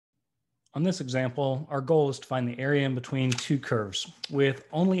On this example, our goal is to find the area in between two curves with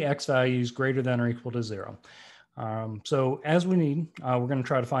only x values greater than or equal to 0. So as we need, we're going to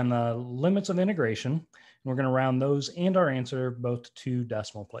try to find the limits of integration. And we're going to round those and our answer both to 2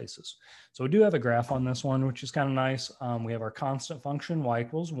 decimal places. So we do have a graph on this one, which is kind of nice. We have our constant function y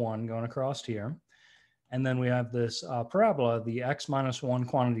equals 1 going across here. And then we have this parabola, the x minus 1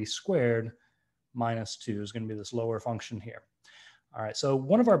 quantity squared minus 2 is going to be this lower function here. All right, so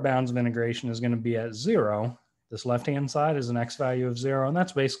one of our bounds of integration is going to be at 0. This left-hand side is an x value of 0, and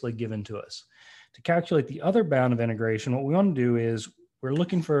that's basically given to us. To calculate the other bound of integration, what we want to do is we're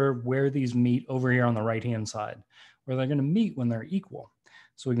looking for where these meet over here on the right-hand side, where they're going to meet when they're equal.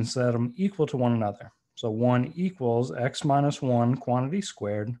 So we can set them equal to one another. So 1 equals x minus 1 quantity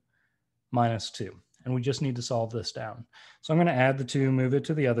squared minus 2. And we just need to solve this down. So I'm going to add the 2, move it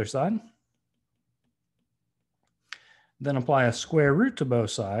to the other side. Then apply a square root to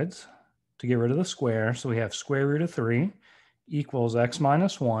both sides to get rid of the square. So we have square root of 3 equals x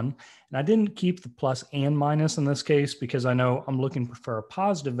minus 1. And I didn't keep the plus and minus in this case because I know I'm looking for a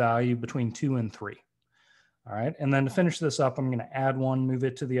positive value between 2 and 3. All right, and then to finish this up, I'm going to add 1, move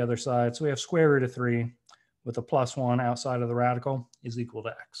it to the other side. So we have square root of 3 with a plus 1 outside of the radical is equal to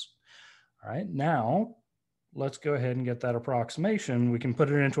x. All right, now let's go ahead and get that approximation. We can put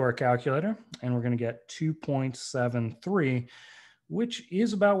it into our calculator and we're going to get 2.73, which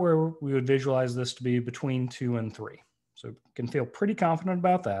is about where we would visualize this to be between 2 and 3. So we can feel pretty confident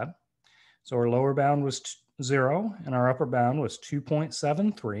about that. So our lower bound was 0 and our upper bound was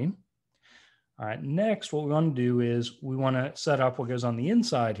 2.73. All right, next what we want to do is we want to set up what goes on the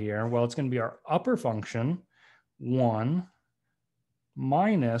inside here. Well, it's going to be our upper function, 1,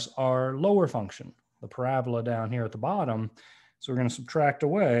 minus our lower function, the parabola down here at the bottom. So we're going to subtract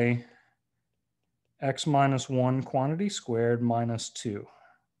away x minus 1 quantity squared minus 2.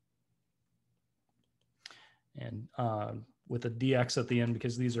 And with a dx at the end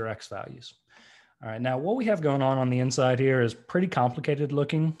because these are x values. All right, now what we have going on the inside here is pretty complicated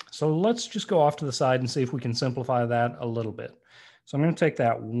looking. So let's just go off to the side and see if we can simplify that a little bit. So I'm going to take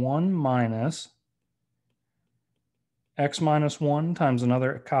that 1 minus x minus 1 times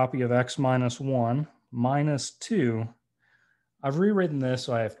another copy of x minus 1 minus 2. I've rewritten this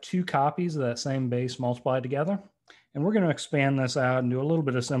so I have 2 copies of that same base multiplied together. And we're going to expand this out and do a little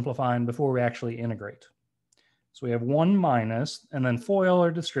bit of simplifying before we actually integrate. So we have 1 minus, and then FOIL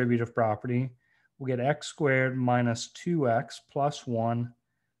or distributive property, we'll get x squared minus 2x plus 1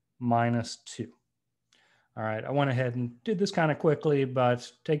 minus 2. All right, I went ahead and did this kind of quickly, but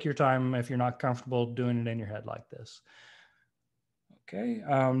take your time if you're not comfortable doing it in your head like this. Okay,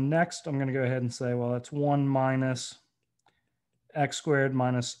 next I'm going to go ahead and say, well, that's 1 minus x squared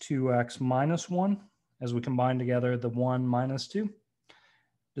minus 2x minus 1. As we combine together the 1 minus 2.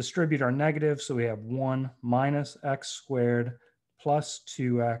 Distribute our negative, so we have 1 minus x squared plus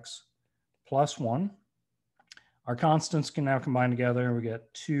 2x plus 1. Our constants can now combine together. We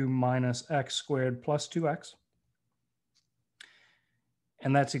get 2 minus x squared plus 2x.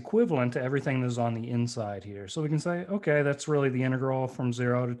 And that's equivalent to everything that's on the inside here. So we can say, okay, that's really the integral from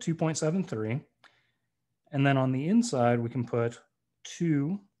 0 to 2.73. And then on the inside, we can put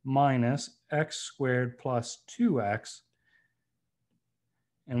 2 minus x squared plus 2x.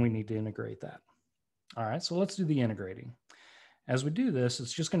 And we need to integrate that. All right, so let's do the integrating. As we do this,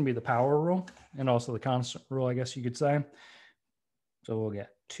 it's just going to be the power rule and also the constant rule, I guess you could say. So we'll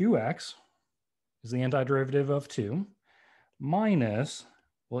get 2x is the antiderivative of 2 minus,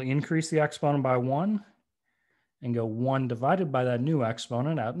 we'll increase the exponent by 1 and go 1 divided by that new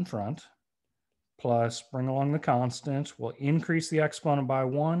exponent out in front, plus bring along the constant, we'll increase the exponent by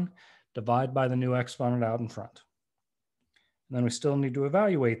 1, divide by the new exponent out in front. And then we still need to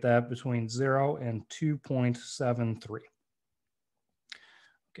evaluate that between 0 and 2.73.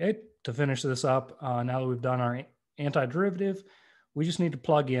 Okay, to finish this up, now that we've done our antiderivative, we just need to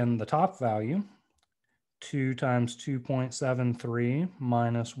plug in the top value, 2 times 2.73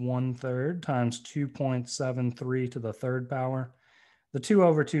 minus 1/3 times 2.73 to the third power. The 2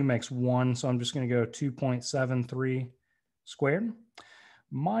 over 2 makes 1, so I'm just going to go 2.73 squared.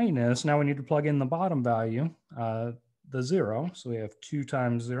 Minus, now we need to plug in the bottom value, the 0. So we have 2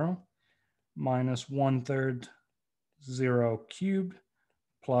 times 0 minus 1/3 0 cubed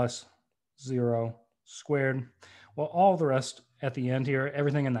plus 0 squared. Well, all the rest at the end here,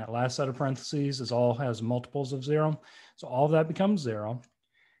 everything in that last set of parentheses is all has multiples of 0. So all of that becomes 0.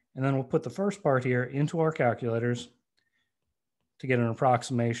 And then we'll put the first part here into our calculators to get an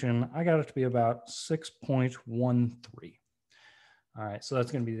approximation. I got it to be about 6.13. All right, so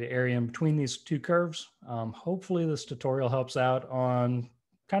that's going to be the area in between these two curves. Hopefully this tutorial helps out on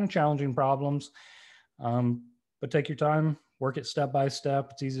kind of challenging problems, but take your time, work it step by step.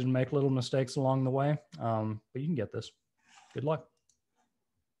 It's easy to make little mistakes along the way, but you can get this. Good luck.